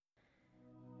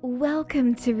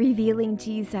Welcome to Revealing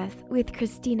Jesus with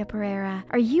Christina Pereira.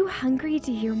 Are you hungry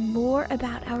to hear more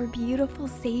about our beautiful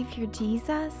Savior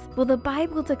Jesus? Well, the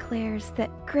Bible declares that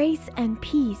grace and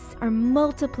peace are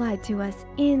multiplied to us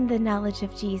in the knowledge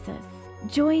of Jesus.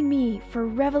 Join me for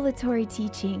revelatory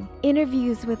teaching,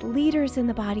 interviews with leaders in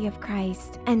the body of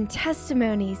Christ, and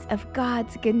testimonies of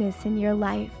God's goodness in your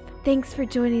life. Thanks for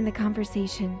joining the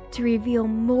conversation to reveal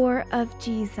more of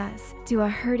Jesus to a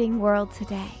hurting world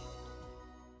today.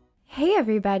 Hey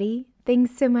everybody,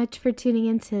 thanks so much for tuning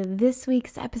into this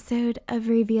week's episode of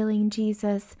Revealing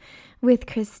Jesus with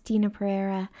Christina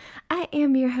Pereira. I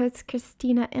am your host,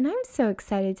 Christina, and I'm so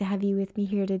excited to have you with me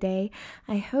here today.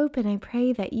 I hope and I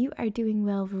pray that you are doing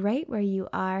well right where you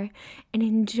are and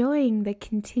enjoying the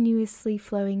continuously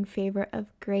flowing favor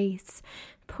of grace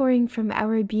pouring from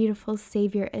our beautiful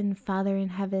Savior and Father in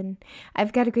heaven.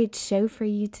 I've got a great show for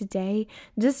you today.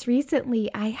 Just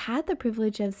recently, I had the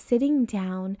privilege of sitting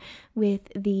down with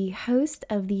the host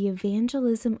of the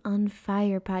Evangelism on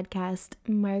Fire podcast,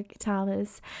 Mark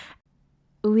Thomas.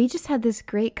 We just had this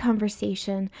great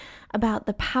conversation about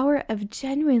the power of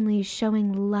genuinely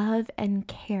showing love and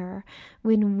care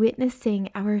when witnessing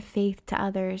our faith to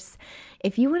others.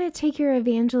 If you want to take your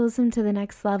evangelism to the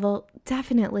next level,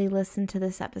 definitely listen to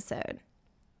this episode.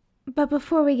 But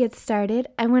before we get started,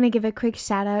 I want to give a quick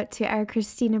shout out to our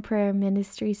Christina Pereira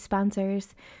Ministry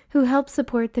sponsors who help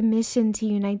support the mission to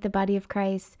unite the body of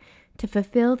Christ to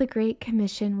fulfill the Great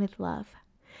Commission with love.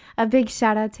 A big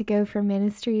shout out to Gopher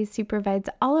Ministries, who provides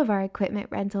all of our equipment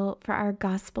rental for our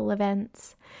gospel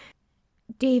events.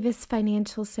 Davis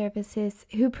Financial Services,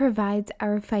 who provides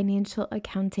our financial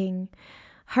accounting.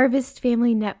 Harvest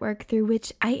Family Network, through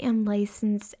which I am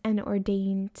licensed and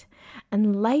ordained.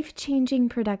 And Life Changing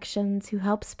Productions, who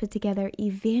helps put together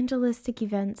evangelistic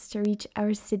events to reach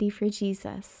our city for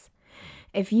Jesus.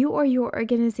 If you or your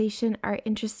organization are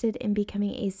interested in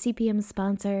becoming a CPM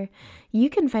sponsor, you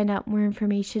can find out more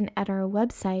information at our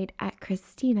website at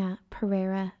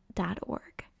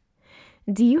ChristinaPereira.org.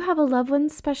 Do you have a loved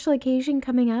one's special occasion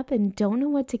coming up and don't know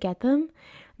what to get them?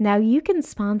 Now you can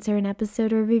sponsor an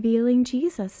episode of Revealing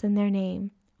Jesus in their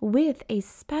name with a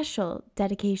special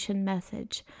dedication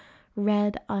message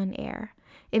read on air.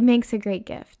 It makes a great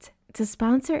gift. To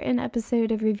sponsor an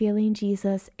episode of Revealing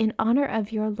Jesus in honor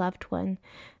of your loved one,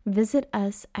 visit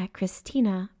us at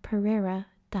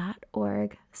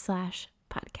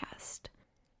ChristinaPereira.org/podcast.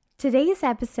 Today's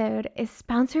episode is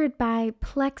sponsored by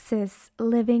Plexus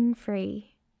Living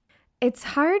Free. It's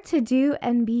hard to do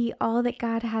and be all that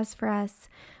God has for us,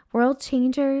 world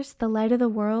changers, the light of the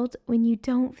world, when you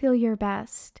don't feel your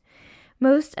best.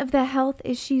 Most of the health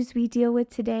issues we deal with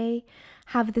today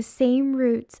have the same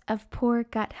roots of poor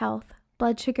gut health,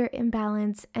 blood sugar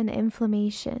imbalance, and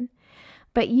inflammation.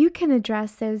 But you can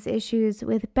address those issues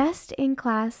with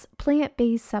best-in-class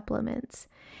plant-based supplements.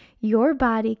 Your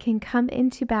body can come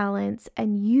into balance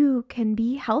and you can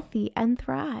be healthy and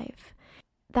thrive.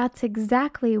 That's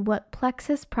exactly what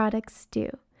Plexus products do.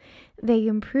 They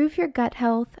improve your gut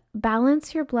health,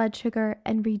 balance your blood sugar,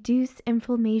 and reduce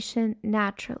inflammation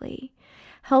naturally,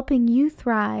 helping you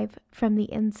thrive from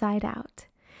the inside out.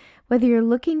 Whether you're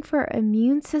looking for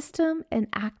immune system and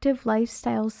active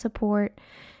lifestyle support,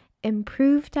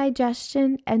 improve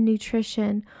digestion and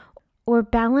nutrition, or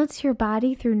balance your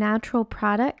body through natural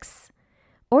products,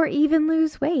 or even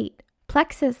lose weight,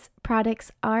 Plexus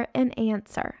products are an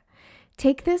answer.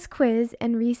 Take this quiz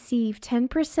and receive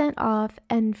 10% off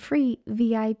and free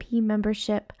VIP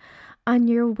membership on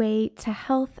your way to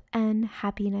health and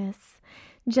happiness.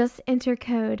 Just enter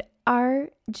code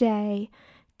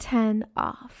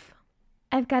RJ10OFF.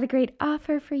 I've got a great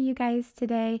offer for you guys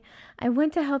today. I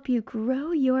want to help you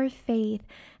grow your faith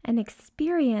and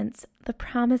experience the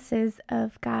promises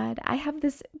of God. I have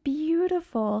this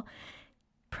beautiful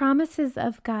Promises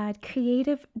of God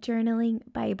Creative Journaling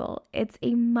Bible. It's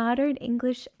a modern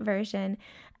English version,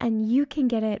 and you can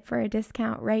get it for a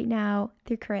discount right now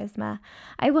through Charisma.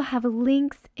 I will have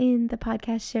links in the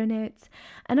podcast show notes.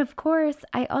 And of course,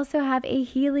 I also have a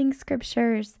Healing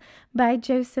Scriptures by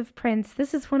Joseph Prince.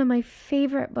 This is one of my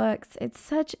favorite books. It's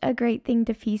such a great thing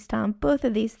to feast on, both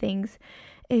of these things,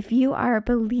 if you are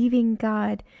believing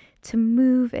God to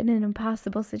move in an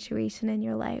impossible situation in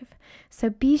your life.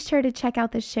 So be sure to check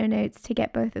out the show notes to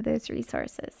get both of those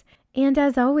resources. And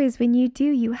as always, when you do,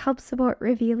 you help support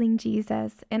Revealing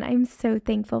Jesus, and I'm so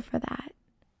thankful for that.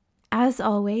 As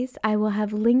always, I will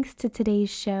have links to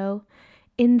today's show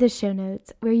in the show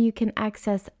notes where you can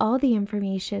access all the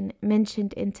information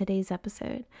mentioned in today's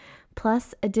episode,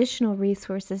 plus additional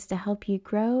resources to help you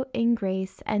grow in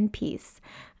grace and peace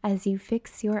as you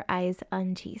fix your eyes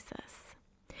on Jesus.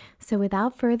 So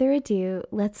without further ado,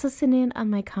 let's listen in on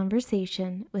my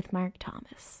conversation with Mark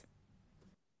Thomas.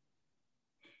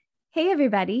 Hey,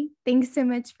 everybody. Thanks so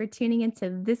much for tuning into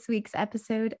this week's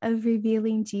episode of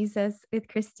Revealing Jesus with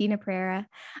Christina Pereira.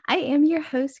 I am your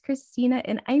host, Christina,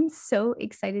 and I'm so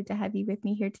excited to have you with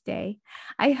me here today.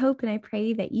 I hope and I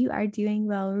pray that you are doing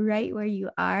well right where you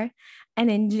are and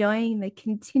enjoying the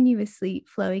continuously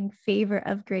flowing favor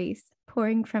of grace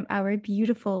pouring from our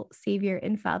beautiful Savior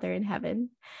and Father in heaven.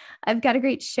 I've got a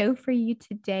great show for you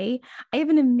today. I have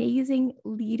an amazing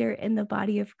leader in the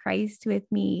body of Christ with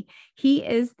me. He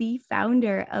is the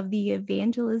founder of the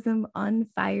Evangelism on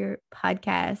Fire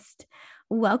podcast.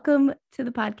 Welcome to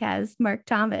the podcast, Mark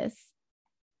Thomas.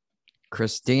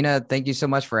 Christina, thank you so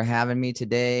much for having me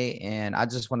today. And I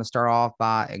just want to start off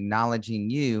by acknowledging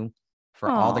you for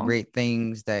all the great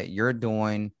things that you're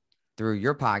doing through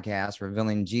your podcast,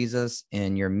 Revealing Jesus,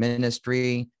 in your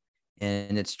ministry.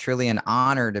 And it's truly an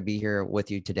honor to be here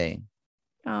with you today.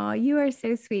 Oh, you are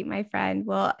so sweet, my friend.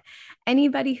 Well,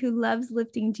 anybody who loves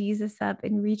lifting Jesus up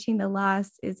and reaching the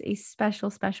lost is a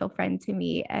special, special friend to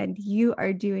me. And you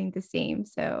are doing the same.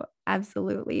 So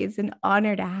absolutely, it's an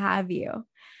honor to have you.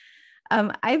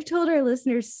 I've told our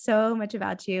listeners so much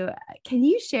about you. Can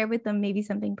you share with them maybe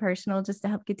something personal just to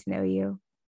help get to know you?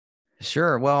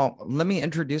 Sure. Well, let me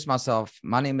introduce myself.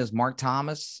 My name is Mark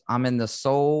Thomas. I'm in the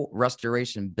soul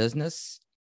restoration business.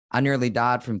 I nearly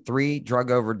died from 3 drug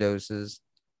overdoses,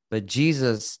 but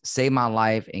Jesus saved my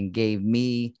life and gave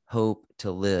me hope to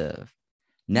live.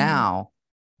 Now,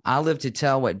 I live to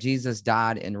tell what Jesus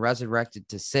died and resurrected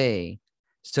to say,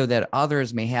 so that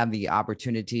others may have the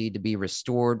opportunity to be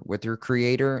restored with their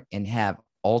Creator and have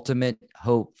ultimate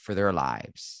hope for their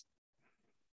lives.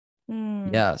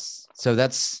 Yes. So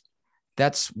that's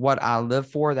what I live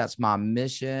for. That's my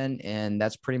mission. And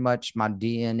that's pretty much my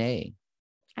DNA.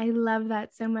 I love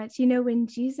that so much. You know, when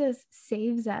Jesus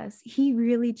saves us, he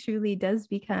really truly does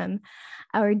become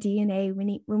our DNA.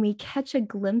 When we catch a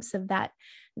glimpse of that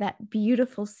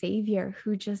beautiful Savior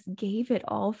who just gave it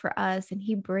all for us, and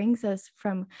he brings us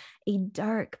from a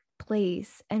dark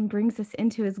place and brings us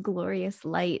into his glorious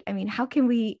light. I mean, how can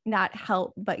we not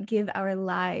help but give our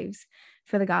lives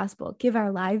for the gospel, give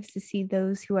our lives to see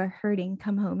those who are hurting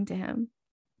come home to him?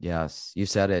 Yes, you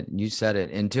said it. You said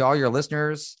it. And to all your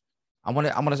listeners, I want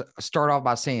to start off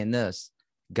by saying this.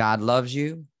 God loves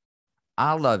you.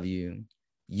 I love you.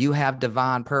 You have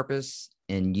divine purpose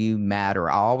and you matter.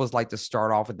 I always like to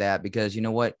start off with that because you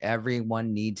know what?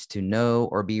 Everyone needs to know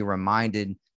or be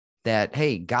reminded that,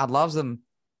 hey, God loves them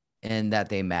and that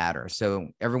they matter. So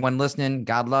everyone listening,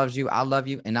 God loves you. I love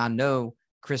you. And I know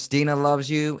Christina loves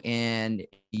you and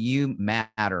you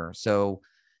matter. So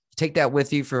take that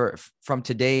with you from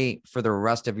today for the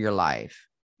rest of your life.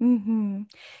 Mm-hmm.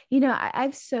 You know,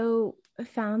 I've so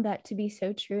found that to be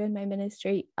so true in my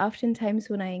ministry. Oftentimes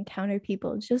when I encounter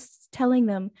people, just telling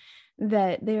them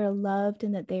that they are loved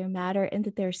and that they matter and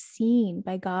that they're seen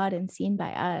by God and seen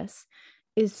by us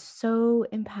is so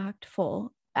impactful.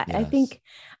 Yes.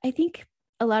 I think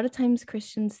a lot of times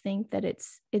Christians think that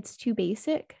it's too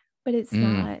basic, but it's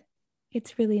not.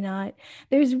 It's really not.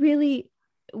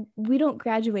 We don't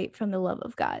graduate from the love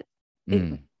of God.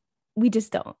 We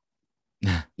just don't.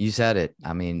 You said it.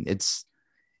 I mean, it's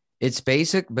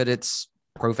basic, but it's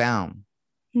profound.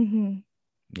 Mm-hmm.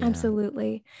 Yeah.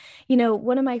 Absolutely. You know,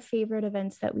 one of my favorite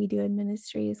events that we do in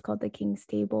ministry is called the King's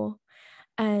Table.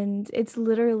 And it's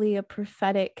literally a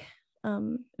prophetic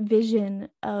vision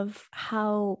of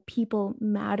how people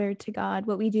matter to God.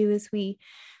 What we do is we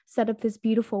set up this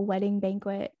beautiful wedding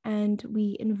banquet and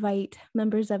we invite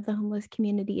members of the homeless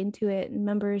community into it and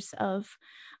members of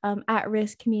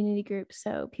at-risk community groups.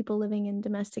 So people living in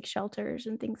domestic shelters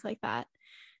and things like that.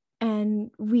 And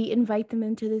we invite them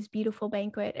into this beautiful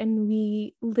banquet and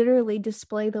we literally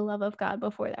display the love of God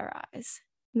before their eyes.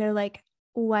 And they're like,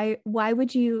 why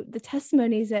would you, the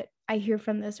testimonies that I hear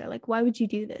from this are like, why would you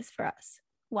do this for us?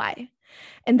 Why?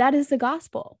 And that is the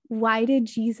gospel. Why did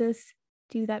Jesus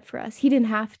do that for us? He didn't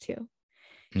have to.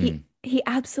 He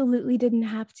absolutely didn't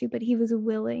have to, but he was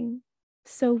willing,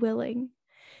 so willing.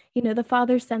 You know, the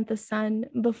Father sent the Son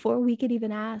before we could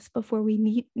even ask, before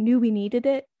we knew we needed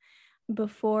it,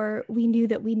 before we knew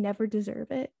that we never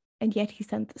deserve it. And yet he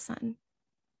sent the Son.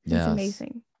 It's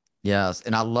amazing. Yes.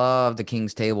 And I love the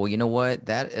King's Table. You know what?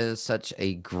 That is such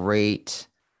a great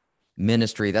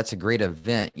ministry. That's a great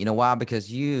event. You know why?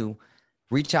 Because you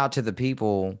reach out to the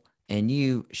people and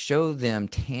you show them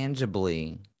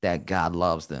tangibly that God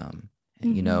loves them,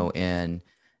 you know, and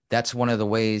that's one of the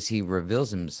ways he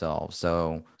reveals himself.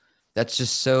 So that's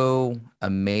just so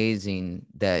amazing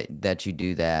that you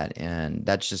do that. And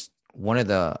that's just one of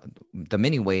the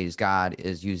many ways God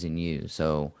is using you.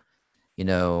 So, you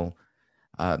know,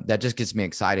 that just gets me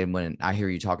excited when I hear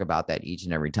you talk about that each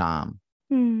and every time.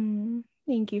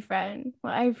 Thank you, friend.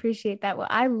 Well, I appreciate that. Well,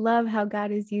 I love how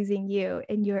God is using you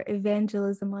in your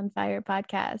Evangelism on Fire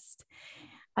podcast.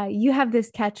 You have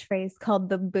this catchphrase called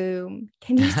the boom.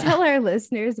 Can you tell our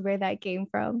listeners where that came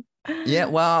from? Yeah,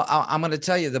 well, I'm going to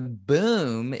tell you, the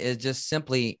boom is just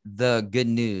simply the good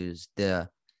news, the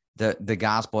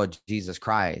gospel of Jesus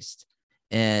Christ.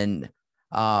 And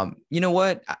you know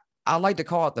what? I like to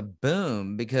call it the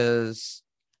boom because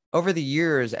over the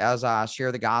years, as I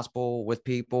share the gospel with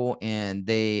people and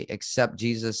they accept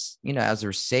Jesus, as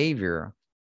their savior,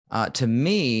 to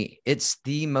me, it's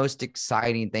the most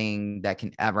exciting thing that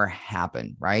can ever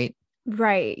happen, right?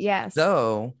 Right. Yes.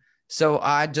 So, so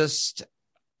I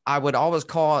would always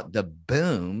call it the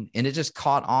boom, and it just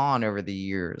caught on over the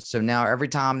years. So now every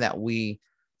time that we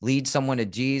lead someone to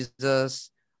Jesus,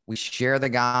 we share the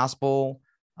gospel,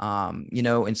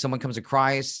 and someone comes to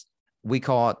Christ, we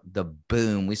call it the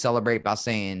boom. We celebrate by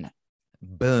saying,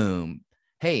 boom.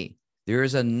 Hey,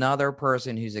 there's another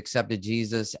person who's accepted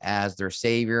Jesus as their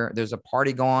savior. There's a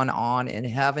party going on in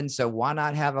heaven. So why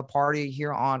not have a party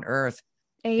here on earth?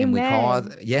 And we call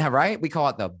Amen. it, yeah, right. We call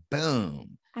it the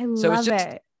boom. I So it's love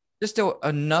it. just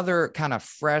another kind of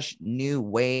fresh new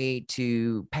way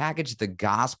to package the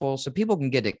gospel so people can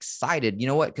get excited. You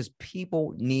know what? Because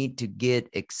people need to get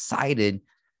excited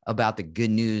about the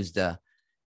good news, the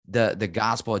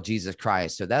gospel of Jesus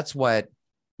Christ. So that's what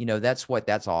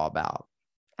that's all about.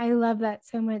 I love that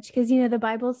so much because, the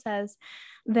Bible says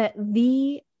that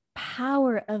the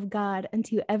power of God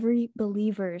unto every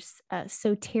believer's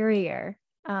soteria,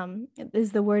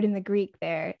 is the word in the Greek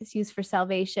there. It's used for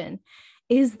salvation,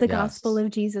 is the gospel Yes.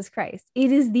 of Jesus Christ.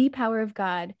 It is the power of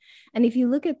God. And if you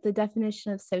look at the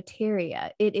definition of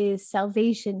soteria, it is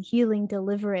salvation, healing,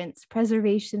 deliverance,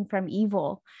 preservation from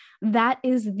evil. That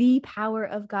is the power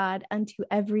of God unto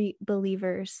every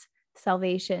believer's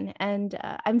salvation. And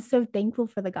I'm so thankful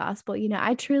for the gospel.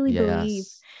 I truly believe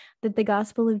Yes. that the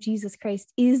gospel of Jesus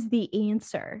Christ is the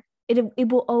answer. It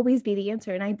will always be the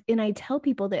answer. And I tell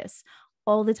people this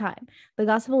all the time. The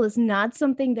gospel is not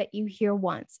something that you hear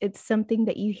once. It's something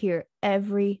that you hear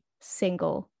every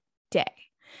single day.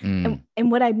 Mm.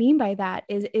 And what I mean by that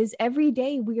is every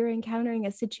day we are encountering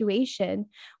a situation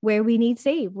where we need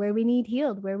saved, where we need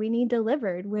healed, where we need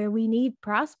delivered, where we need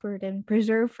prospered and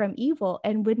preserved from evil.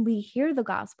 And when we hear the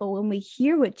gospel, when we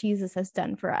hear what Jesus has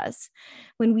done for us,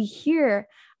 when we hear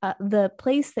the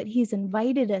place that he's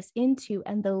invited us into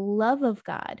and the love of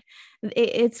God,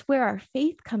 it's where our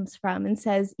faith comes from and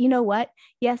says, you know what?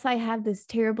 Yes, I have this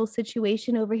terrible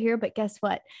situation over here, but guess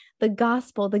what? The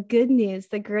gospel, the good news,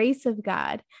 the grace of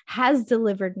God has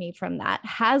delivered me from that,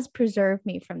 has preserved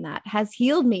me from that, has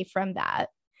healed me from that.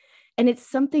 And it's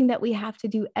something that we have to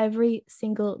do every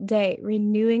single day,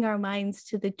 renewing our minds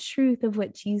to the truth of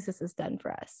what Jesus has done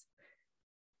for us.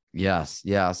 Yes.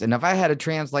 Yes. And if I had to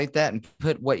translate that and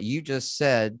put what you just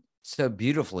said so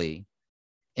beautifully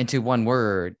into one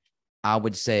word, I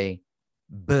would say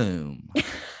boom.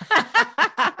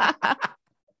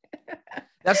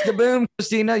 That's the boom,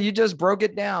 Christina. You just broke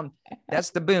it down. That's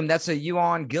the boom. That's a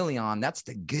euangelion. That's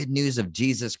the good news of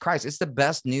Jesus Christ. It's the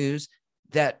best news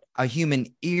that a human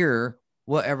ear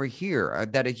will ever hear,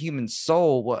 that a human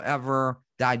soul will ever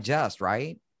digest,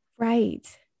 right? Right.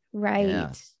 Right.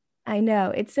 Yes. I know.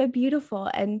 It's so beautiful.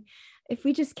 And if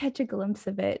we just catch a glimpse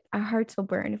of it, our hearts will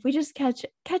burn. If we just catch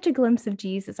a glimpse of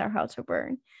Jesus, our hearts will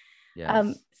burn.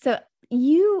 Yes. So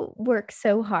you work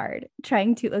so hard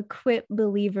trying to equip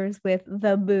believers with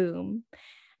the boom,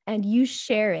 and you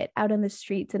share it out on the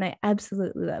streets. And I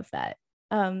absolutely love that.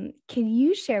 Can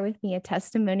you share with me a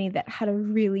testimony that had a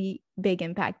really big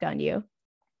impact on you?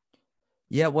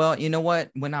 Yeah. Well, you know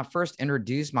what? When I first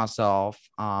introduced myself,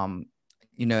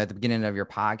 at the beginning of your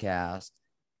podcast,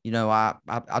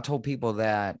 I told people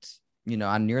that,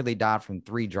 I nearly died from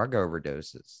 3 drug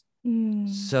overdoses. Mm.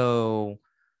 So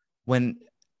when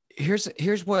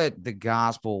here's what the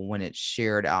gospel, when it's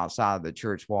shared outside of the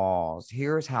church walls,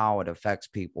 here's how it affects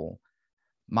people.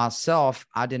 Myself,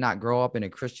 I did not grow up in a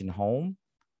Christian home.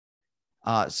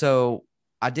 So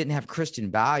I didn't have Christian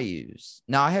values.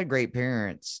 Now I had great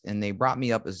parents and they brought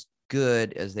me up as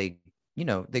good as they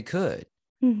could.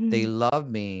 They Mm-hmm. loved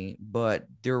me, but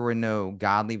there were no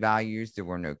godly values. There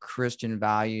were no Christian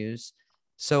values.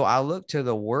 So I looked to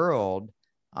the world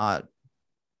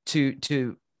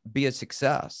to be a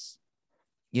success.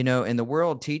 And the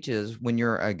world teaches, when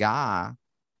you're a guy,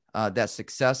 that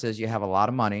success is you have a lot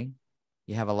of money,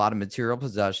 you have a lot of material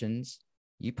possessions,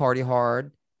 you party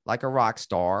hard like a rock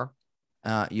star,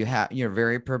 You're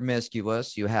very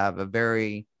promiscuous. You have a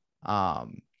very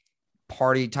um,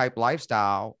 party type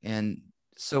lifestyle. And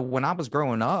so when I was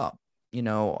growing up,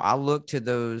 I looked to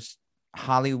those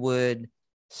Hollywood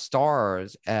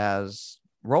stars as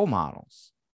role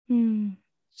models. Mm.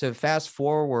 So fast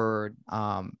forward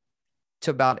to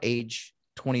about age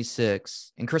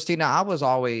 26. And Christina, I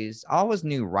always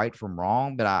knew right from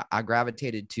wrong, but I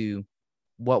gravitated to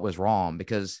what was wrong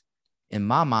because in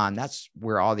my mind, that's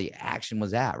where all the action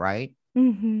was at, right?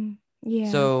 Mm-hmm.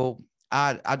 Yeah. So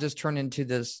I just turned into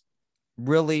this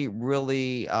really,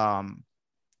 really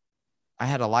I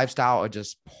had a lifestyle of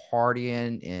just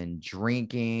partying and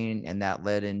drinking, and that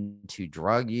led into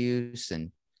drug use.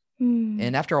 And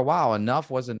after a while, enough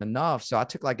wasn't enough. So I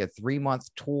took like a 3-month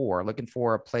tour looking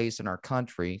for a place in our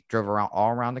country, drove around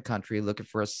all around the country looking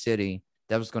for a city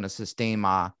that was going to sustain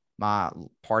my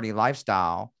party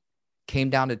lifestyle.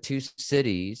 Came down to 2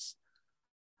 cities,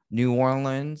 New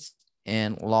Orleans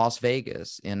and Las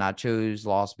Vegas. And I chose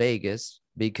Las Vegas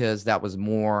because that was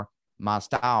more my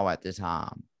style at the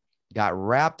time. Got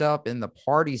wrapped up in the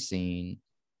party scene,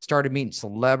 started meeting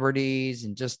celebrities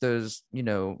and just those,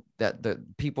 that the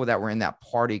people that were in that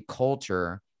party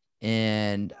culture.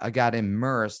 And I got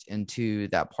immersed into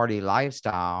that party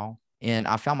lifestyle. And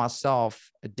I found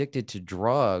myself addicted to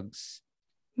drugs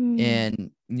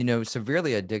and,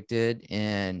 severely addicted.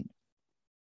 And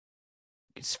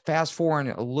fast forward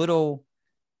a little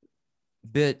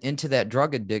bit into that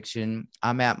drug addiction,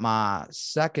 I'm at my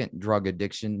second drug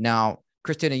addiction. Now,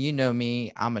 Christina, you know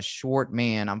me, I'm a short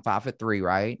man. I'm 5'3",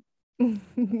 right?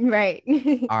 Right.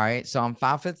 All right. So I'm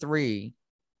 5'3".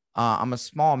 I'm a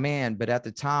small man, but at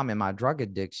the time in my drug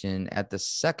addiction, at the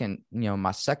second,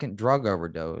 my second drug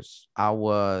overdose, I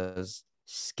was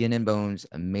skin and bones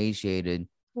emaciated,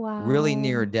 really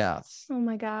near Wow. death. Oh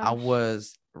my I gosh.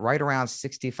 was right around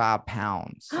 65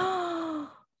 pounds.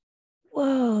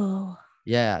 Whoa.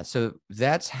 Yeah. So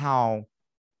that's how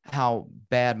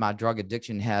bad my drug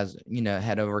addiction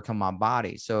had overcome my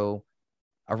body. So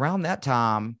around that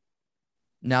time,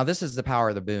 now this is the power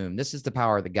of the boom. This is the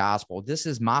power of the gospel. This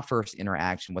is my first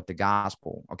interaction with the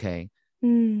gospel. Okay.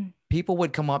 People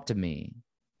would come up to me,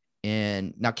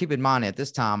 and now keep in mind at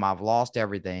this time, I've lost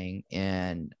everything.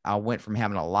 And I went from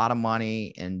having a lot of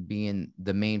money and being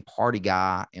the main party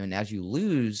guy. And as you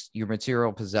lose your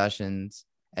material possessions,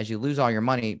 as you lose all your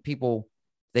money, people,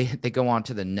 they go on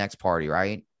to the next party,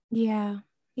 right? Yeah.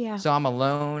 Yeah. So I'm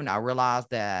alone. I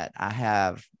realized that I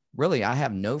have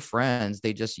no friends.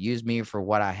 They just used me for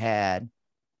what I had.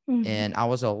 And I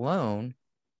was alone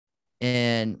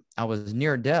and I was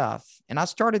near death. And I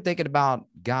started thinking about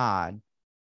God,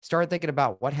 started thinking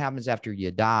about what happens after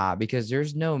you die, because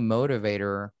there's no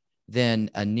motivator than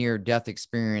a near death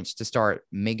experience to start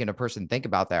making a person think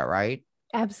about that, right?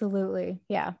 Absolutely.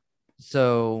 Yeah.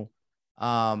 So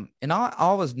and I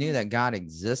always knew that God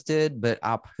existed, but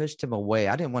I pushed him away.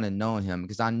 I didn't want to know him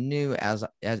because I knew as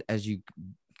you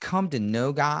come to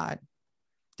know God,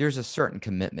 there's a certain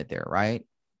commitment there, right?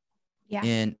 Yeah.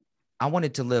 And I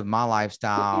wanted to live my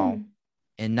lifestyle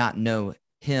and not know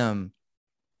him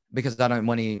because I don't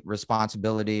want any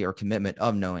responsibility or commitment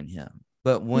of knowing him.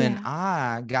 But when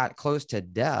I got close to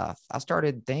death, I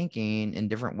started thinking in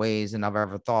different ways than I've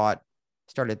ever thought.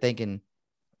 Started thinking,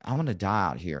 I want to die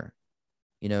out here.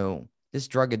 This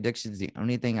drug addiction is the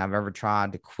only thing I've ever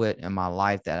tried to quit in my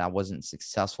life that I wasn't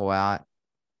successful at.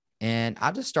 And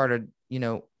I just started,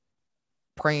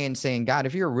 praying, saying, God,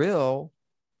 if you're real,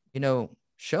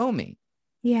 show me.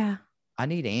 Yeah. I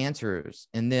need answers.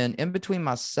 And then in between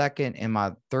my second and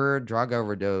my third drug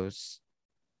overdose,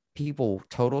 people,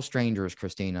 total strangers,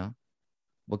 Christina,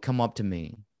 would come up to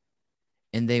me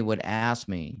and they would ask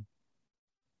me,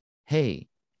 hey,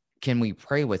 can we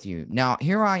pray with you? Now,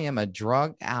 here I am, a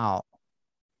drugged out,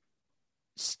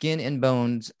 skin and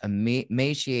bones,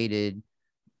 emaciated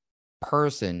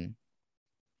person.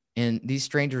 And these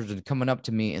strangers were coming up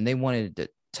to me and they wanted to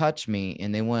touch me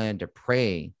and they wanted to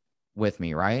pray with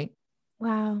me, right?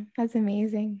 Wow. That's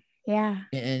amazing. Yeah.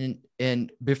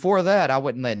 And before that, I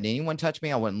wouldn't let anyone touch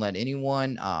me. I wouldn't let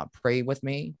anyone pray with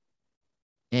me.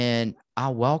 And I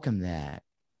welcome that.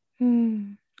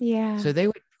 Yeah. So they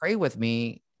would pray with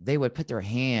me. They would put their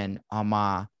hand on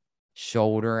my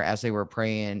shoulder as they were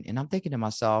praying. And I'm thinking to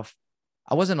myself,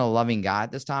 I wasn't a loving God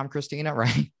at this time, Christina,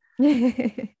 right?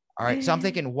 All right. So I'm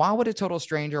thinking, why would a total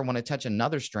stranger want to touch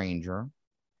another stranger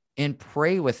and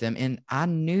pray with them? And I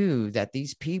knew that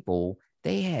these people,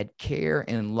 they had care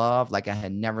and love like I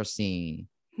had never seen,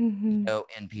 in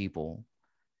people.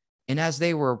 And as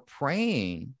they were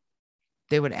praying,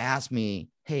 they would ask me,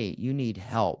 hey, you need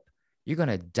help. You're going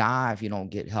to die if you don't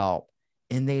get help.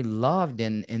 and they loved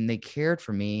and they cared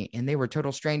for me, and they were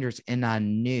total strangers. And I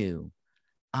knew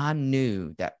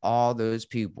that all those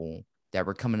people that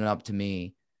were coming up to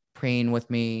me, praying with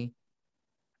me,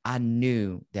 I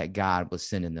knew that God was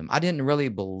sending them. I didn't really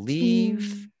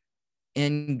believe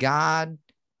in God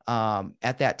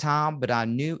at that time, but I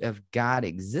knew if God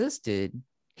existed,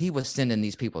 he was sending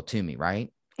these people to me,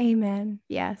 right? Amen.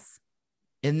 Yes.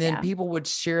 And then people would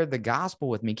share the gospel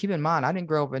with me. Keep in mind, I didn't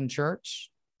grow up in church.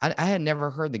 I had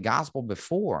never heard the gospel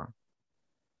before.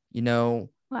 You know,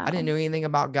 Wow. I didn't know anything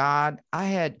about God.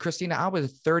 Christina, I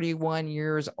was 31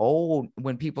 years old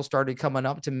when people started coming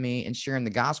up to me and sharing the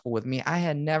gospel with me. I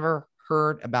had never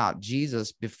heard about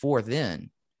Jesus before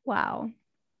then. Wow.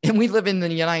 And we live in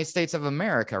the United States of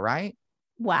America, right?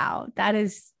 Wow. That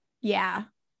is, yeah.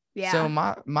 Yeah. So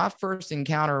my first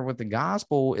encounter with the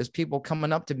gospel is people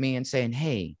coming up to me and saying,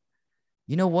 "Hey,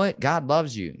 you know what? God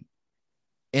loves you."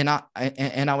 And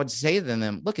I would say to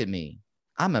them, "Look at me.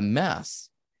 I'm a mess.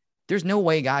 There's no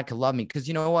way God could love me." Because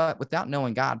you know what? Without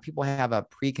knowing God, people have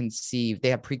preconceived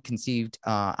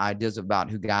ideas about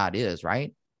who God is,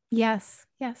 right? Yes.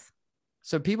 Yes.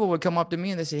 So people would come up to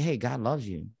me and they say, "Hey, God loves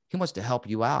you. He wants to help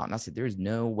you out." And I said, "There's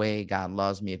no way God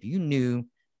loves me. If you knew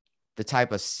the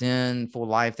type of sinful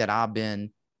life that I've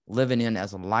been living in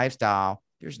as a lifestyle,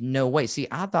 there's no way." See,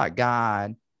 I thought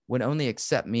God would only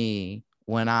accept me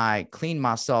when I cleaned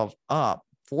myself up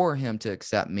for him to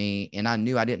accept me. And I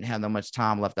knew I didn't have that much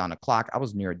time left on the clock. I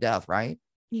was near death, right?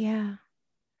 Yeah.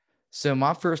 So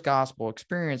my first gospel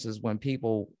experience is when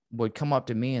people would come up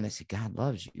to me and they say, "God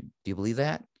loves you. Do you believe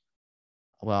that?"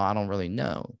 Well, I don't really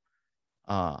know.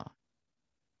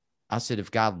 I said,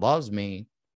 "If God loves me,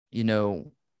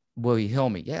 will he heal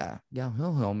me?" Yeah,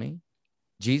 he'll heal me.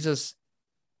 Jesus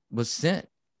was sent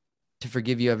to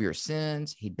forgive you of your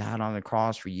sins. He died on the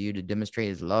cross for you to demonstrate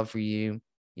his love for you.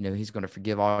 He's going to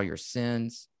forgive all your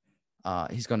sins.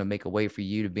 He's going to make a way for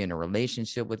you to be in a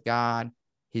relationship with God.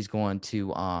 He's going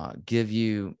to give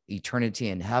you eternity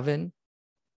in heaven.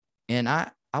 And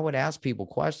I would ask people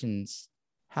questions.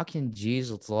 How can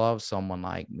Jesus love someone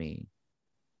like me?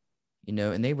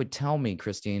 And they would tell me,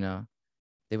 Christina,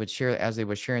 they would share, as they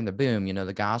were sharing the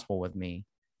the gospel with me,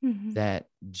 that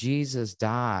Jesus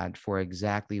died for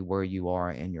exactly where you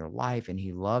are in your life, and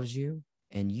he loves you,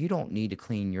 and you don't need to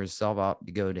clean yourself up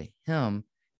to go to him.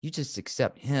 You just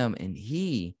accept him, and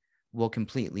he will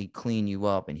completely clean you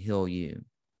up and heal you.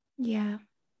 Yeah.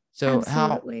 So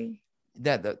absolutely.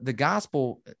 The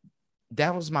gospel,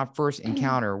 that was my first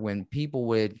encounter when people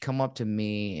would come up to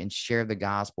me and share the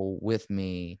gospel with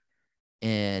me.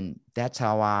 And that's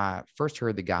how I first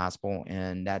heard the gospel.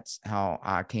 And that's how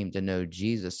I came to know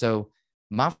Jesus. So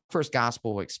my first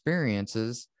gospel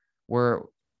experiences were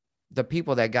the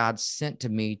people that God sent to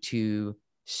me to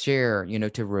share,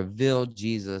 to reveal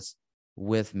Jesus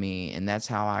with me. And that's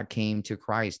how I came to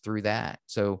Christ, through that.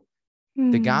 So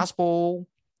the gospel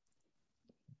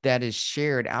that is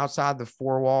shared outside the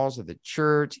four walls of the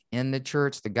church, in the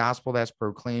church, the gospel that's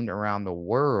proclaimed around the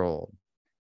world,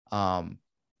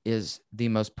 is the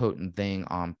most potent thing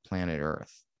on planet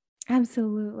Earth.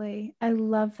 Absolutely. I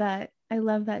love that. I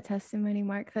love that testimony,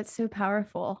 Mark. That's so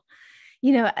powerful.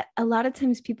 A lot of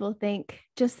times people think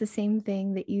just the same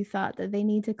thing that you thought, that they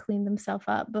need to clean themselves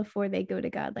up before they go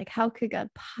to God. Like, how could God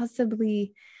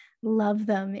possibly love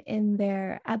them in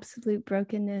their absolute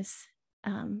brokenness?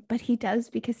 But he does,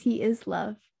 because he is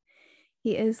love.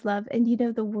 He is love. And,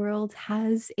 the world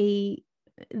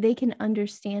they can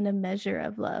understand a measure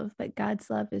of love, but God's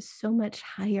love is so much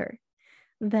higher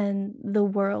than the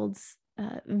world's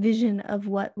vision of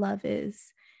what love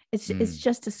is. It's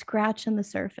just a scratch on the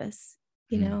surface,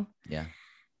 Yeah.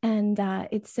 And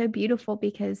it's so beautiful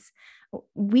because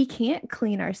we can't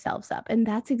clean ourselves up. And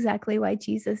that's exactly why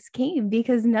Jesus came,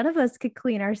 because none of us could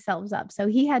clean ourselves up. So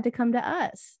he had to come to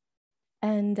us.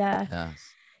 And, yes.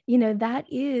 That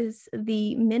is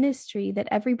the ministry that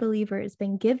every believer has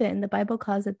been given. The Bible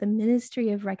calls it the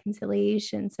ministry of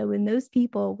reconciliation. So when those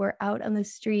people were out on the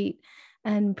street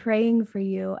and praying for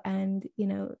you and,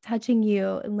 touching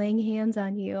you and laying hands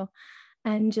on you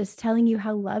and just telling you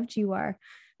how loved you are,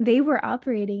 they were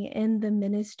operating in the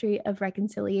ministry of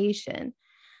reconciliation.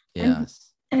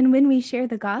 Yes. And when we share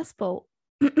the gospel,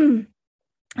 a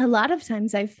lot of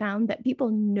times I've found that people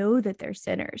know that they're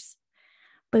sinners,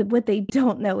 but what they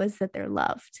don't know is that they're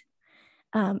loved,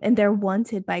 and they're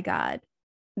wanted by God.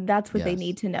 That's what they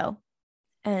need to know.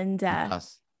 And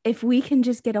if we can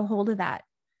just get a hold of that,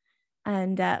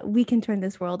 and we can turn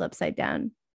this world upside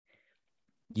down.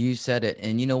 You said it.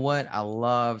 And you know what? I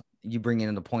love you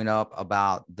bringing the point up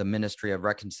about the ministry of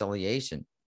reconciliation.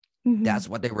 That's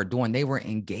what they were doing. They were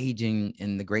engaging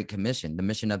in the Great Commission, the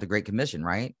mission of the Great Commission,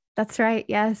 right? That's right.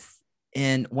 Yes.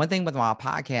 And one thing with my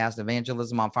podcast,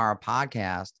 Evangelism on Fire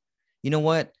podcast, you know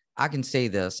what? I can say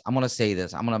this. I'm going to say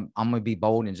this. I'm going to be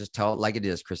bold and just tell it like it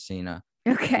is, Christina.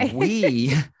 Okay.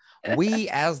 We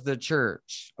as the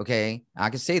church, okay, I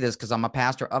can say this because I'm a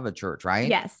pastor of a church, right?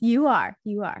 Yes, you are.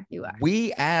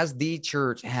 We as the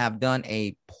church have done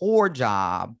a poor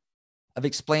job of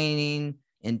explaining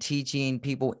and teaching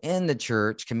people in the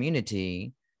church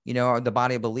community, or the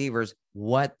body of believers,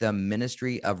 what the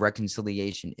ministry of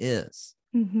reconciliation is.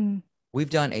 We've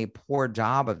done a poor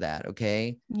job of that.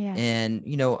 Okay. Yeah. And,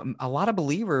 a lot of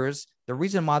believers, the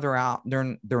reason why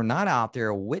they're not out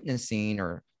there witnessing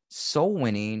or soul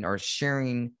winning or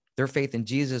sharing their faith in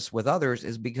Jesus with others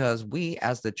is because we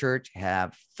as the church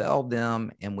have failed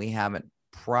them and we haven't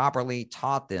properly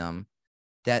taught them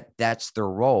that that's their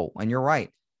role. And you're right.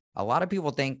 A lot of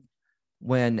people think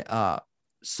when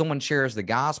someone shares the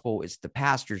gospel, it's the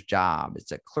pastor's job.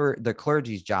 It's the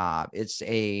clergy's job. It's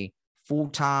a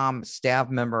full-time staff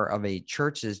member of a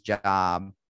church's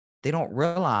job. They don't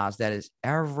realize that it's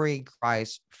every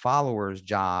Christ follower's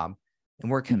job. And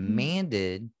we're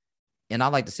commanded, and I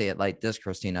like to say it like this,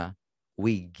 Christina,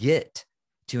 we get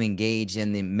to engage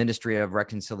in the ministry of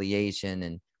reconciliation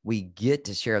and we get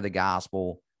to share the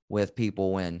gospel with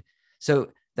people. And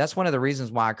so that's one of the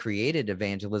reasons why I created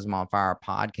Evangelism on Fire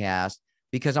podcast,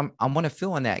 because I'm going to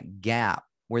fill in that gap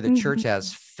where the church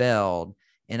has failed.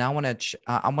 And I want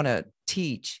to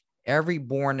teach every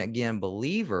born again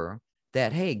believer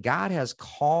that, hey, God has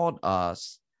called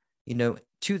us,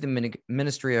 to the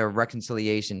ministry of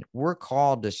reconciliation. We're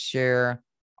called to share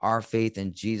our faith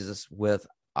in Jesus with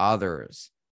others.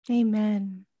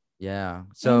 Amen. Yeah.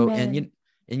 So, Amen.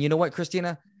 and you know what,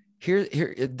 Christina, here,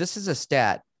 this is a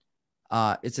stat.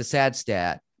 It's a sad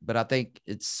stat, but I think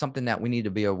it's something that we need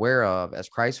to be aware of as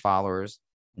Christ followers.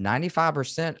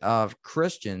 95% of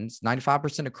Christians,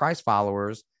 95% of Christ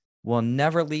followers will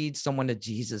never lead someone to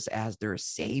Jesus as their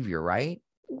savior, right?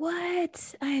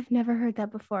 What? I have never heard that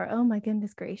before. Oh my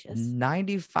goodness gracious.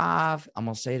 95. I'm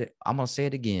going to say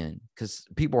it again because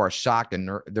people are shocked and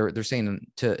they're saying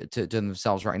to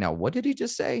themselves right now, what did he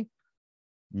just say?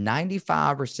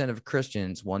 95% of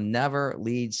Christians will never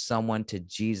lead someone to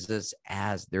Jesus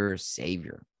as their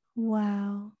savior.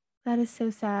 Wow. That is so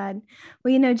sad.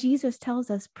 Well, Jesus tells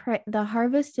us, pray, the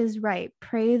harvest is ripe.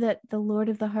 Pray that the Lord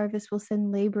of the harvest will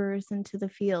send laborers into the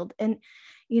field. And,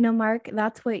 Mark,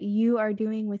 that's what you are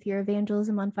doing with your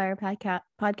Evangelism on Fire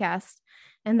podcast.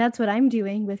 And that's what I'm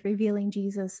doing with Revealing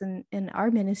Jesus in our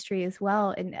ministry as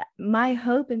well. And my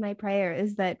hope and my prayer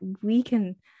is that we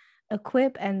can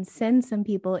equip and send some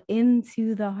people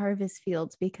into the harvest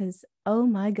fields because, oh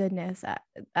my goodness,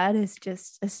 that is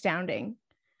just astounding.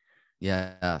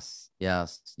 Yes.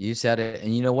 You said it.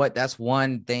 And you know what? That's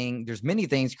one thing. There's many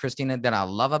things, Christina, that I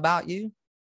love about you.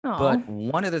 Aww. But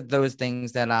one of those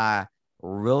things that I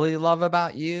really love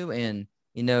about you and,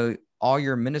 all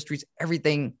your ministries,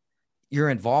 everything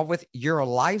you're involved with, your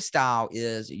lifestyle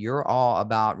is you're all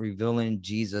about revealing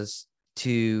Jesus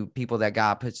to people that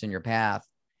God puts in your path.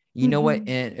 You know what?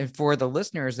 And for the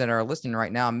listeners that are listening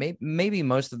right now, maybe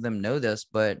most of them know this,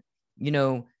 but,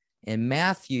 in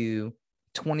Matthew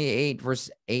 28 verse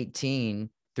 18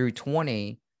 through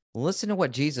 20, listen to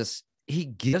what Jesus, he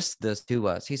gives this to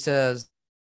us. He says,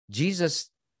 Jesus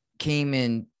came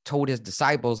and told his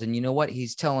disciples, and you know what?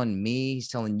 He's telling me, he's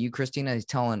telling you, Christina, he's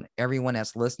telling everyone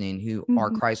that's listening who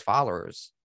are Christ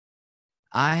followers.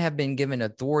 I have been given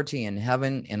authority in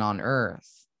heaven and on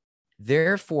earth.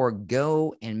 Therefore,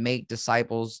 go and make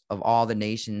disciples of all the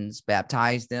nations,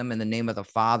 baptize them in the name of the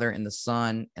Father and the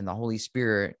Son and the Holy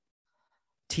Spirit.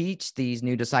 Teach these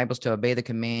new disciples to obey the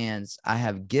commands I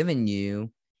have given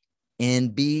you,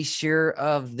 and be sure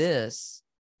of this: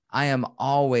 I am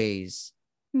always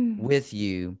with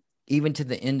you, even to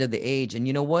the end of the age. And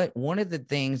you know what? One of the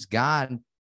things God,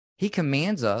 he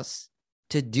commands us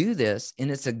to do this,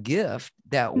 and it's a gift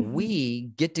that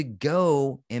we get to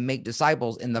go and make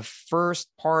disciples. And the first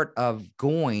part of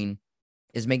going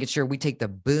is making sure we take the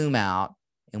boom out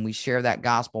and we share that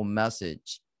gospel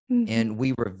message. And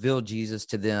we reveal Jesus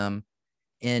to them,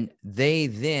 and they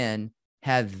then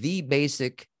have the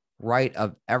basic right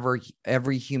of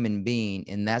every human being,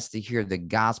 and that's to hear the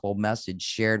gospel message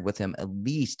shared with him at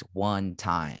least one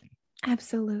time.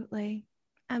 Absolutely.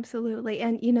 And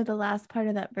the last part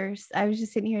of that verse, I was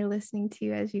just sitting here listening to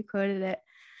you as you quoted it.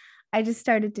 I just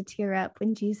started to tear up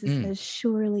when Jesus says,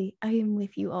 surely I am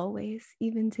with you always,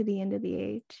 even to the end of the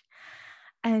age.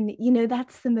 And,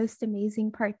 that's the most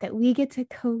amazing part, that we get to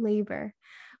co-labor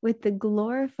with the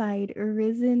glorified,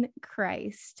 risen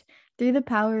Christ through the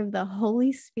power of the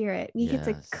Holy Spirit, we get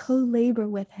to Yes. co-labor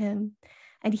with him,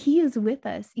 and he is with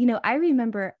us. I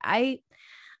remember I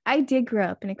did grow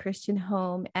up in a Christian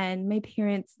home, and my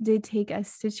parents did take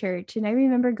us to church. And I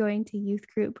remember going to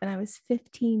youth group when I was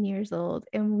 15 years old,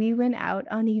 and we went out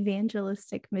on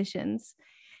evangelistic missions.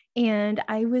 And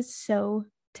I was so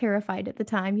terrified at the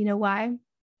time. You know why?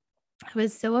 I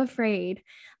was so afraid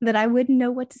that I wouldn't know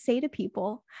what to say to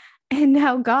people. And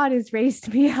now God has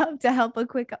raised me up to help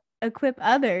equip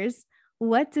others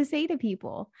what to say to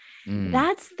people. Mm.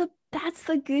 That's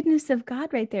the goodness of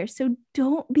God right there. So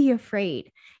don't be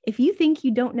afraid. If you think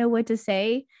you don't know what to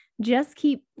say, just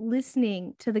keep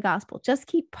listening to the gospel. Just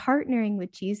keep partnering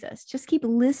with Jesus. Just keep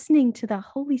listening to the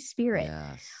Holy Spirit.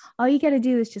 Yes. All you got to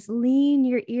do is just lean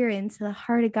your ear into the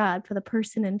heart of God for the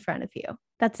person in front of you.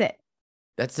 That's it.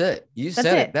 That's it. You That's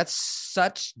said it. it. That's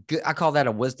such good. I call that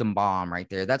a wisdom bomb right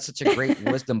there. That's such a great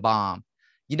wisdom bomb.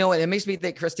 You know what? It makes me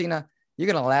think, Christina,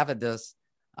 you're going to laugh at this.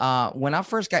 When I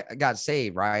first got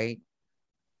saved, right,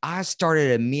 I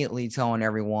started immediately telling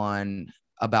everyone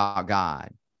about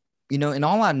God, and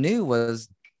all I knew was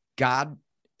God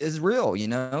is real,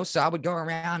 so I would go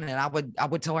around and I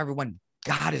would tell everyone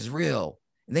God is real.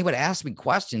 And they would ask me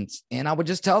questions and I would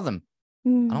just tell them, I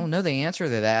don't know the answer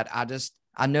to that.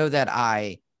 I know that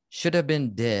I should have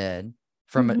been dead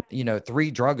from,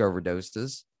 3 drug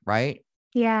overdoses. Right.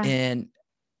 Yeah. And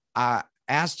I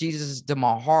asked Jesus to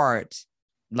my heart,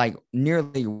 like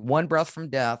nearly one breath from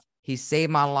death. He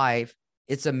saved my life.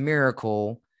 It's a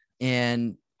miracle.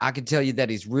 And I can tell you that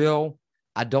he's real.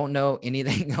 I don't know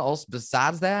anything else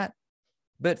besides that.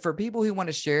 But for people who want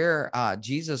to share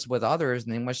Jesus with others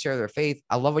and they want to share their faith,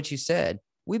 I love what you said.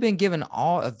 We've been given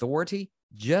all authority.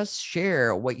 Just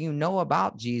share what you know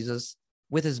about Jesus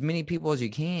with as many people as you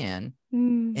can.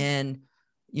 And,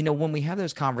 when we have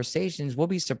those conversations, we'll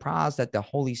be surprised that the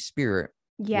Holy Spirit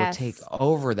will take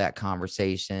over that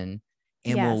conversation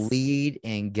and will lead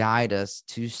and guide us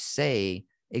to say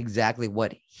exactly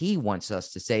what he wants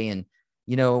us to say. And,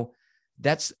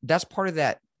 that's part of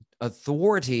that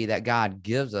authority that God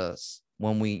gives us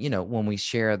when we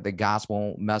share the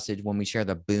gospel message, when we share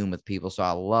the boom with people. So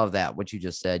I love that, what you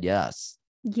just said. Yes.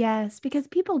 Yes, because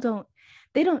people don't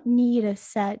need a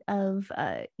set of,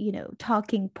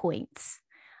 talking points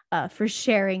for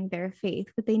sharing their faith.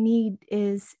 What they need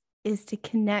is to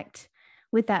connect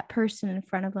with that person in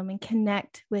front of them and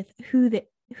connect with who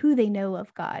they know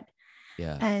of God.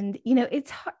 Yes. And,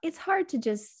 it's hard to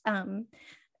just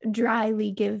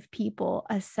dryly give people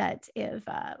a set of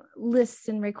lists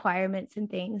and requirements and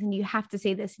things. And you have to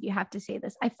say this, and you have to say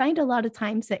this. I find a lot of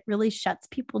times that really shuts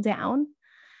people down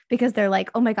because they're like,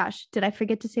 oh my gosh, did I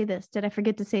forget to say this? Did I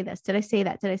forget to say this? Did I say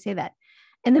that? Did I say that?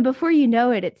 And then before you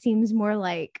know it, it seems more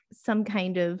like some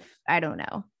kind of, I don't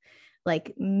know,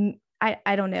 like,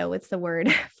 I don't know what's the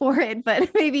word for it,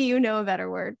 but maybe you know a better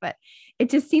word, but it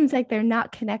just seems like they're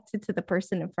not connected to the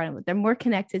person in front of them. They're more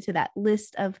connected to that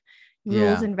list of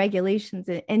rules and regulations.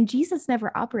 And Jesus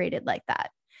never operated like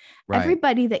that. Right.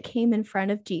 Everybody that came in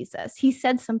front of Jesus, he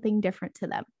said something different to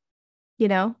them,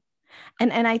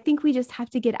 And I think we just have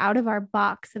to get out of our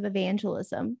box of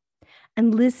evangelism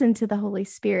and listen to the Holy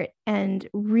Spirit and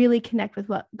really connect with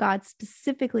what God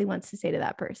specifically wants to say to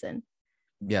that person.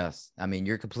 Yes. I mean,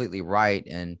 you're completely right.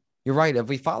 And you're right. If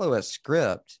we follow a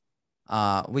script,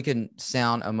 we can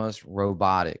sound almost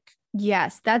robotic.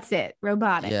 Yes, that's it.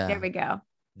 Robotic. Yeah. There we go.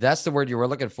 That's the word you were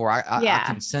looking for. I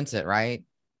can sense it. Right.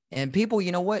 And people,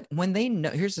 you know what, when they know,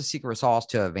 here's the secret sauce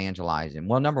to evangelizing.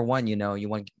 Well, number one, you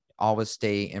want to always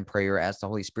stay in prayer, ask the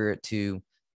Holy Spirit to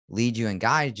lead you and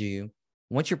guide you.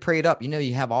 Once you're prayed up,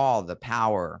 you have all the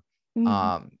power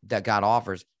that God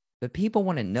offers, but people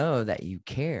want to know that you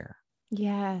care.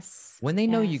 Yes. When they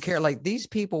know you care, like these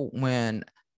people, when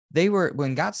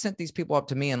God sent these people up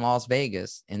to me in Las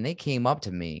Vegas and they came up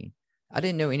to me, I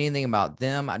didn't know anything about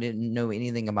them. I didn't know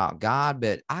anything about God,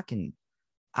 but I can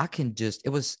just, it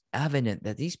was evident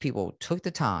that these people took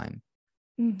the time.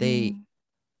 They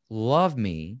loved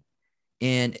me.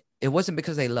 And it wasn't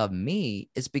because they loved me.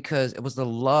 It's because it was the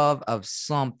love of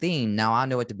something. Now I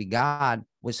know it to be God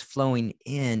was flowing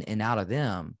in and out of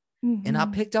them. And I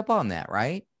picked up on that.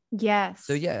 Right. Yes.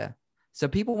 So, yeah. So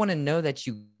people want to know that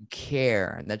you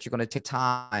care and that you're going to take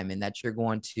time and that you're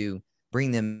going to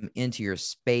bring them into your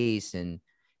space and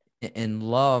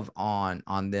love on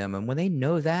them. And when they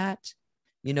know that,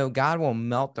 God will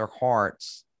melt their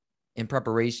hearts in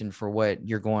preparation for what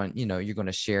you're going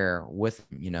to share with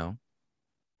them,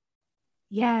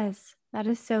 Yes, that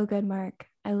is so good, Mark.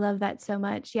 I love that so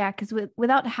much. Yeah, because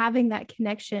without having that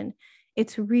connection,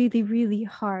 it's really, really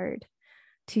hard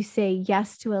to say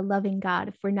yes to a loving God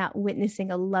if we're not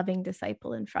witnessing a loving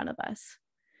disciple in front of us.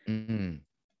 Mm,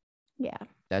 Yeah.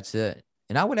 that's it.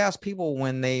 And I would ask people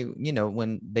when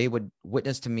when they would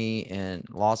witness to me in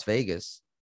Las Vegas,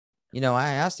 I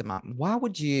asked them, why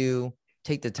would you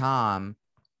take the time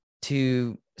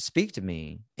to speak to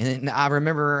me? And I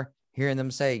remember hearing them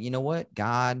say, you know what?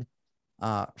 God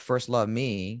first loved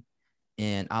me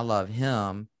and I love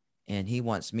him. And he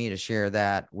wants me to share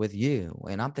that with you.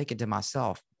 And I'm thinking to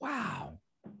myself, wow,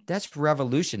 that's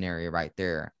revolutionary right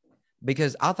there.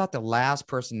 Because I thought the last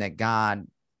person that God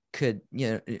could,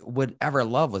 would ever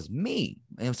love was me.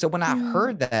 And so when I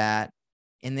heard that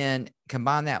and then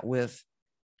combine that with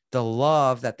the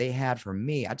love that they had for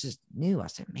me, I just knew, I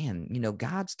said, man,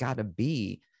 God's got to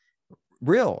be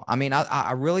real. I mean,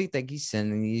 I really think he's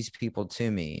sending these people to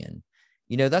me. And,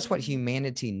 that's what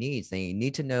humanity needs. They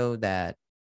need to know that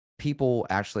people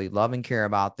actually love and care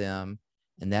about them.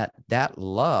 And that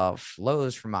love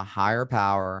flows from a higher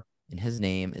power. And his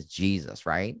name is Jesus,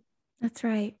 right? That's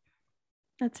right.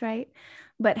 That's right.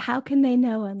 But how can they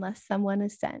know unless someone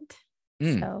is sent?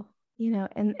 So,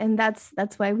 and that's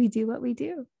why we do what we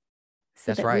do. So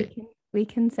that's that right. we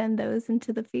can send those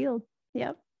into the field.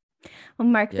 Yep. Well,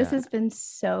 Mark, this Yeah. has been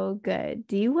so good.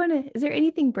 Is there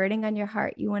anything burning on your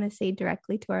heart you want to say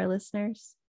directly to our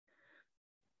listeners?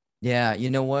 Yeah. You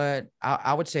know what?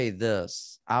 I would say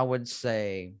this. I would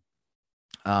say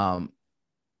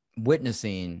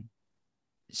witnessing,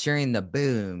 sharing the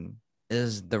boom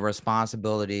is the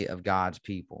responsibility of God's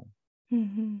people.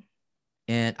 Mm-hmm.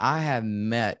 And I have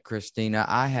met Christina.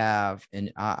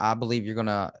 And I believe you're going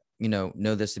to,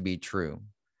 know this to be true.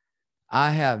 I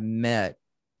have met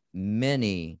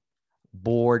many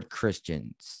bored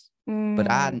Christians,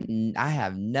 but I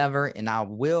have never, and I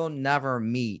will never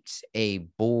meet a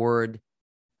bored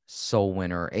soul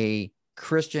winner, a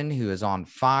Christian who is on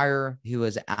fire, who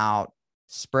is out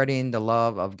spreading the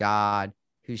love of God,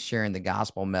 who's sharing the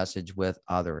gospel message with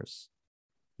others.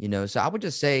 So I would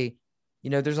just say,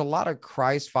 there's a lot of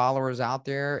Christ followers out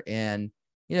there, and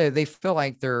they feel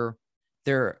like their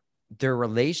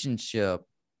relationship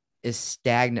is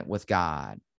stagnant with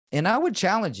God. And I would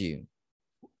challenge you,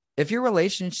 if your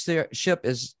relationship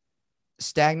is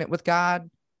stagnant with God,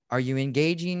 are you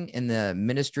engaging in the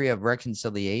ministry of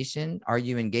reconciliation? Are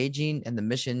you engaging in the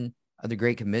mission of the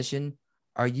Great Commission?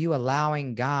 Are you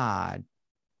allowing God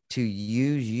to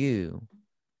use you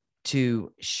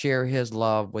to share his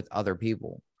love with other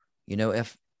people?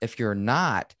 If you're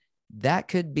not, that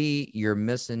could be your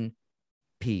missing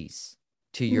piece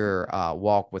to your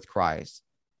walk with Christ.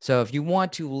 So if you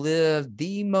want to live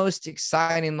the most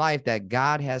exciting life that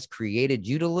God has created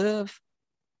you to live,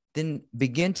 then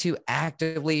begin to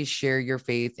actively share your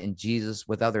faith in Jesus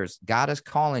with others. God is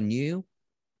calling you.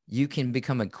 You can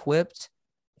become equipped,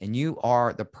 and you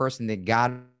are the person that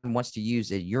God wants to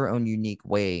use in your own unique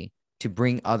way to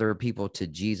bring other people to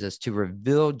Jesus, to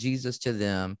reveal Jesus to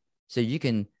them, so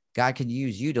God can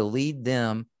use you to lead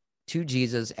them to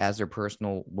Jesus as their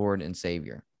personal Lord and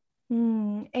Savior.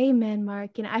 Amen,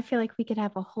 Mark. And I feel like we could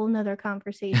have a whole nother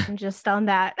conversation just on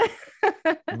that.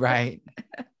 Right.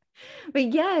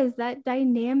 But yes, that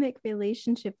dynamic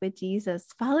relationship with Jesus,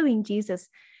 following Jesus,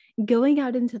 going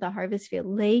out into the harvest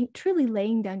field, truly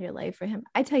laying down your life for him.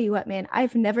 I tell you what, man,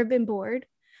 I've never been bored.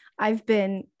 I've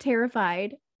been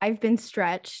terrified. I've been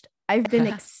stretched. I've been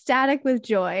ecstatic with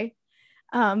joy.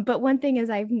 But one thing is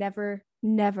I've never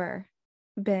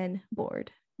been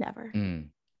bored. Never.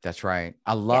 That's right.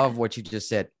 I love what you just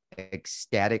said.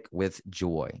 Ecstatic with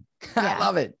joy. I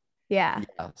love it. Yeah.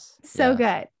 Yes. So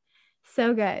good.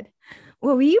 So good.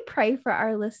 Well, will you pray for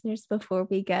our listeners before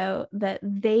we go that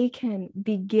they can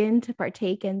begin to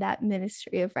partake in that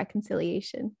ministry of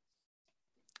reconciliation?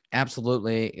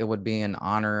 Absolutely. It would be an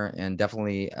honor and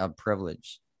definitely a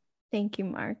privilege. Thank you,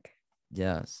 Mark.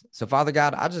 Yes. So, Father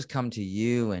God, I just come to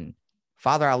you, and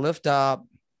Father, I lift up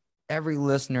every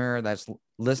listener that's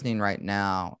listening right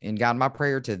now. And God, my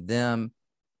prayer to them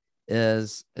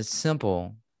is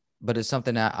simple, but it's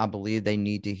something that I believe they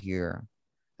need to hear.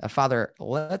 Father,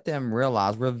 let them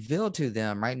reveal to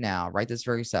them right now, right this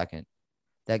very second,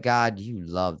 that God, you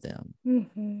love them.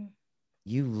 Mm-hmm.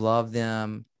 You love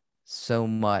them so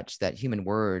much that human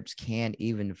words can't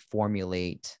even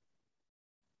formulate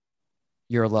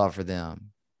your love for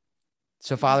them.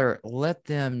 So, Father, let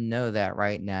them know that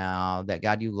right now, that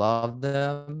God, you love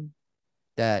them,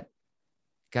 that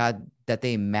God, that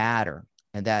they matter,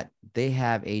 and that they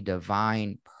have a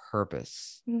divine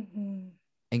purpose. Mm-hmm.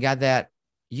 And God, that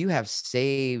you have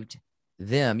saved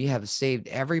them. You have saved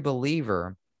every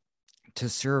believer to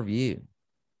serve you.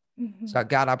 Mm-hmm. So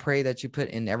God, I pray that you put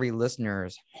in every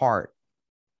listener's heart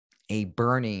a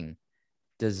burning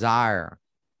desire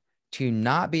to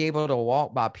not be able to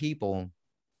walk by people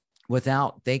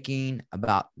without thinking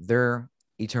about their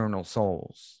eternal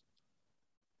souls.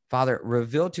 Father,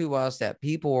 reveal to us that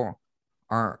people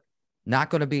are not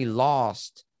going to be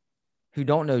lost who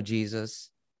don't know Jesus.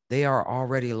 They are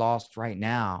already lost right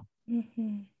now.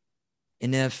 Mm-hmm.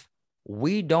 And if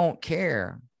we don't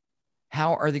care,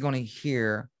 how are they going to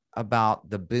hear about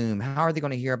the boom? How are they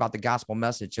going to hear about the gospel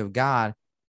message of God?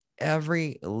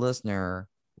 Every listener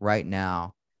right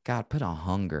now, God, put a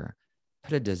hunger,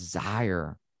 put a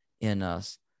desire in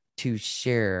us to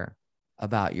share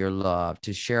about your love,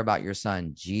 to share about your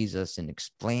son, Jesus, and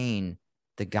explain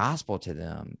the gospel to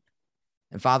them.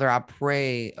 And Father, I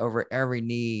pray over every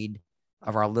need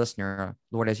of our listener,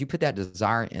 Lord, as you put that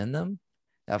desire in them,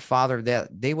 that Father,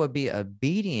 that they will be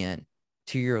obedient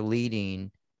to your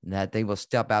leading, that they will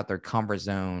step out their comfort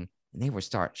zone and they will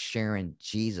start sharing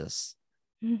Jesus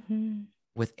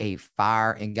with a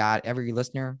fire. And God, every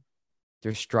listener,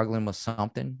 they're struggling with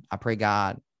something. I pray,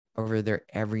 God, over their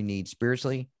every need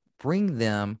spiritually, bring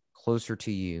them closer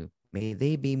to you. May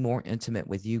they be more intimate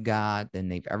with you, God, than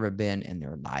they've ever been in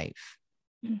their life.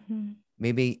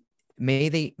 Maybe may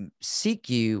they seek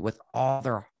you with all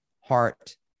their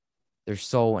heart, their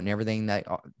soul, and everything that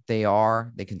they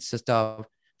consist of.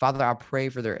 Father, I pray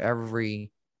for their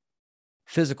every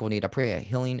physical need. I pray a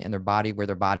healing in their body where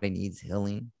their body needs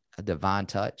healing, a divine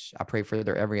touch. I pray for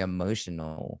their every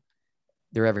emotional,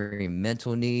 their every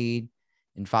mental need.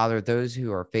 And Father, those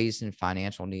who are facing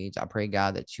financial needs, I pray,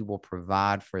 God, that you will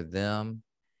provide for them.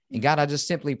 And God, I just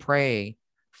simply pray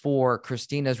for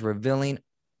Christina's Revealing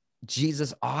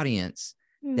Jesus audience,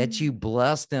 that you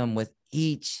bless them with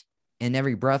each and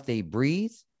every breath they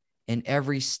breathe and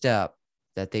every step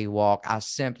that they walk. I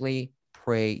simply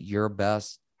pray your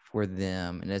best for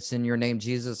them. And it's in your name,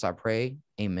 Jesus, I pray.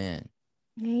 Amen.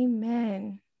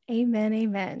 Amen. Amen.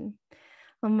 Amen.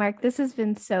 Well, Mark, this has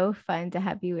been so fun to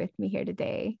have you with me here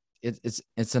today.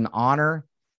 It's an honor.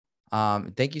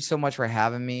 Thank you so much for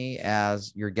having me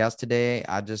as your guest today.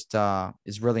 I just,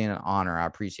 it's really an honor. I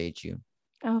appreciate you.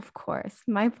 Of course.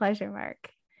 My pleasure,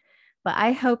 Mark. But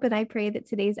I hope and I pray that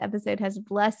today's episode has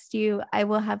blessed you. I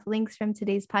will have links from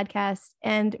today's podcast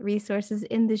and resources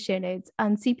in the show notes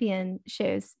on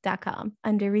cpnshows.com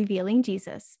under Revealing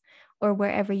Jesus or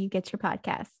wherever you get your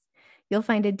podcasts. You'll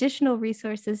find additional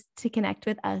resources to connect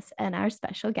with us and our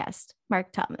special guest,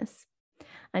 Mark Thomas.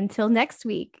 Until next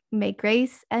week, may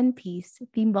grace and peace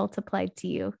be multiplied to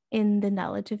you in the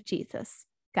knowledge of Jesus.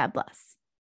 God bless.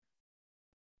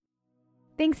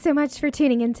 Thanks so much for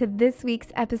tuning into this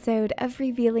week's episode of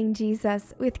Revealing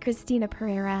Jesus with Christina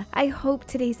Pereira. I hope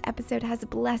today's episode has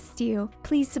blessed you.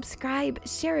 Please subscribe,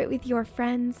 share it with your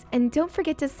friends, and don't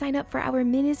forget to sign up for our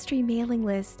ministry mailing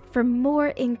list for more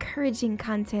encouraging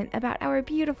content about our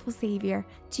beautiful Savior,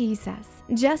 Jesus.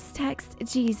 Just text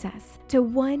Jesus to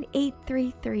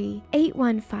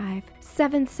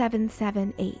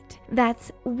 1-833-815-7778.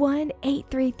 That's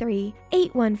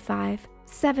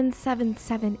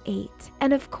 1-833-815-7778.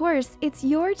 And of course, it's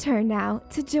your turn now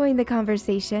to join the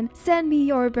conversation. Send me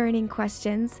your burning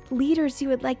questions, leaders you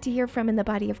would like to hear from in the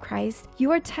body of Christ,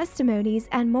 your testimonies,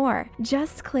 and more.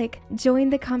 Just click Join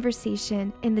the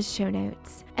Conversation in the show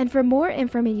notes. And for more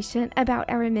information about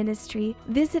our ministry,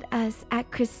 visit us at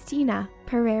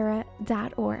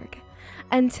ChristinaPereira.org.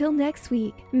 Until next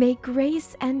week, may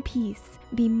grace and peace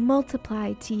be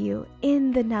multiplied to you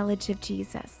in the knowledge of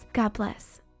Jesus. God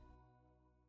bless.